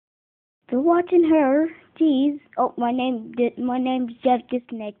Still watching her. Jeez. Oh, my name's Jeff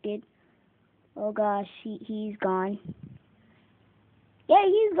disconnected. Oh gosh, he's gone. Yay,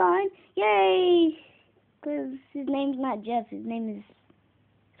 he's gone. Yay! Cause his name's not Jeff. His name is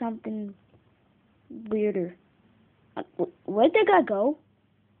something weirder. Where'd that guy go?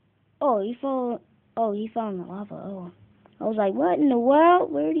 Oh, he fell. Oh, he fell in the lava. Oh, I was like, what in the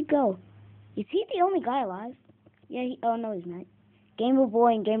world? Where'd he go? Is he the only guy alive? Yeah. Oh no, he's not. Gamer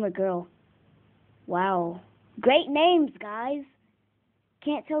boy and gamer girl. Wow. Great names, guys.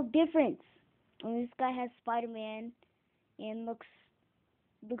 Can't tell difference. And this guy has Spider-Man and looks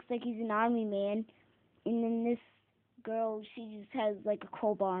like he's an army man. And then this girl, she just has like a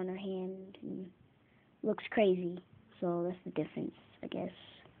crowbar in her hand and looks crazy. So that's the difference, I guess.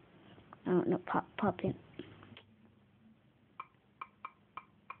 I don't know. Pop in.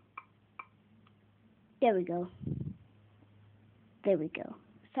 There we go. There we go.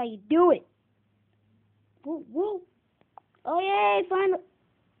 That's how you do it. Woo, woo. Oh, yay, finally.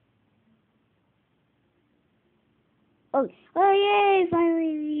 Oh, yay,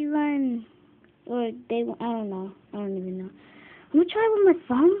 finally we won. Or they won. I don't know. I don't even know. I'm going to try with my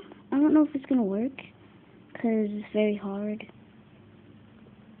thumb. I don't know if it's going to work. Because it's very hard.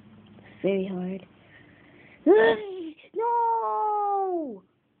 It's very hard. No!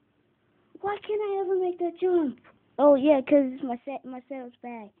 Why can't I ever make that jump? Oh, yeah, because my setup's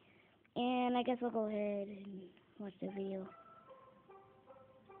bad. And I guess I'll go ahead and watch the video.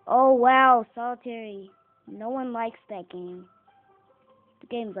 Oh, wow, solitary. No one likes that game. The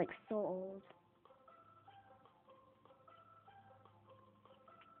game's like so old.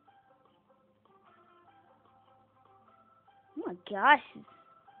 Oh my gosh.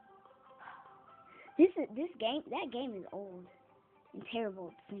 That game is old and terrible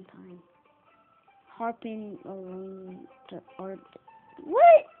at the same time. Harping alone to art.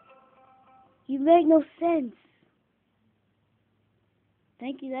 What? You make no sense.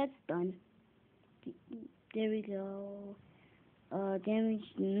 Thank you, that's done. There we go. Damage.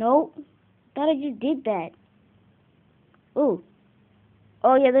 Nope. Thought I just did that. Ooh.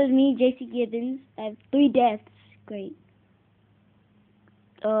 Oh, yeah, there's me, JC Gibbons. I have 3 deaths. Great.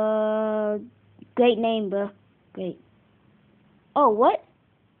 Great name, bro. Great. Oh, what?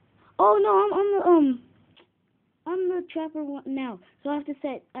 Oh, no, I'm the trapper one now. So I have to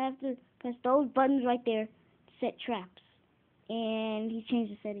press those buttons right there to set traps. And he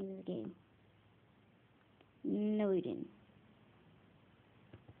changed the setting of the game. No, he didn't.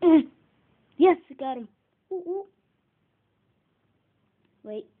 Yes, I got him. Ooh, ooh.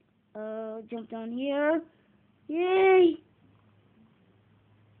 Wait. Jump down here. Yay!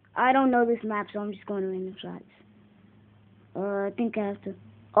 I don't know this map, so I'm just going to random shots. I think I have to.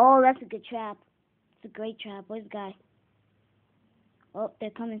 Oh, that's a good trap. It's a great trap. Where's the guy? Oh, they're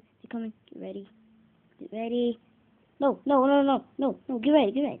coming. They're coming. Get ready. Get ready. No. Get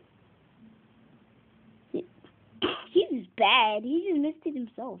ready. He's bad. He just missed it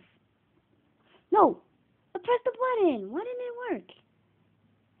himself. No! I pressed the button. Why didn't it work?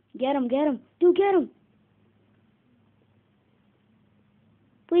 Get him. Dude, get him.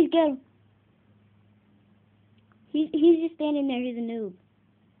 Please get him. He's just standing there. He's a noob.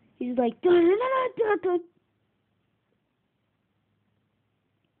 He's like, dude.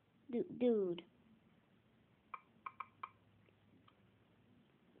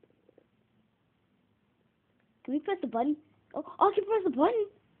 Can we press the button? Oh, I can press the button.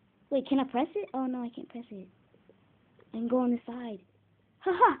 Wait, can I press it? Oh no, I can't press it. I can go on the side.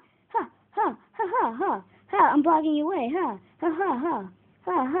 Ha. I'm blocking your way. Ha.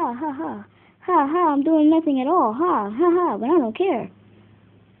 I'm doing nothing at all. Ha. But I don't care.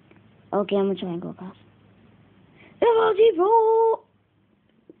 Okay, I'm gonna try and go across. Emoji roll.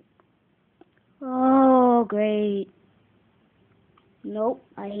 Oh, great. Nope,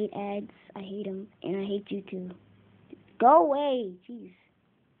 I hate ads. I hate them, and I hate you too. Go away, jeez.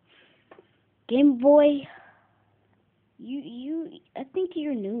 Game Boy, I think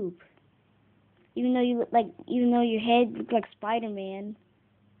you're a noob. Even though your head looks like Spider-Man.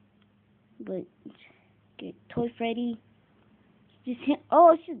 But, okay, Toy Freddy. Just him.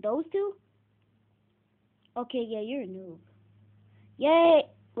 Oh, it's just those two? Okay, yeah, you're a noob. Yay!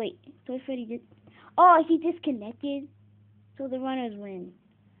 Wait, Toy Freddy did. Oh, he disconnected. So the runners win.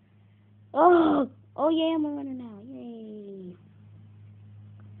 Oh yeah, I'm a runner now. Yay!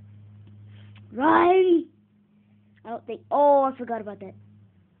 Right. I don't think. Oh, I forgot about that.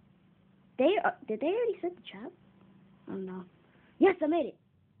 Did they already set the trap? I don't know. Yes, I made it.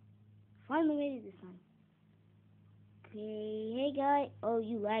 Finally made it this time. Okay, hey guy. Oh,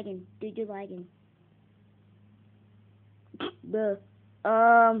 you lagging, dude? You're lagging. Bruh.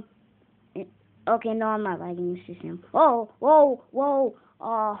 Okay, no, I'm not lagging. It's just him. Oh, whoa, whoa.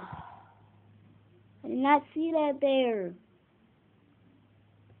 Oh, I did not see that there.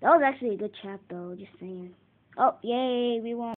 That was actually a good trap, though. Just saying. Oh, yay, we won.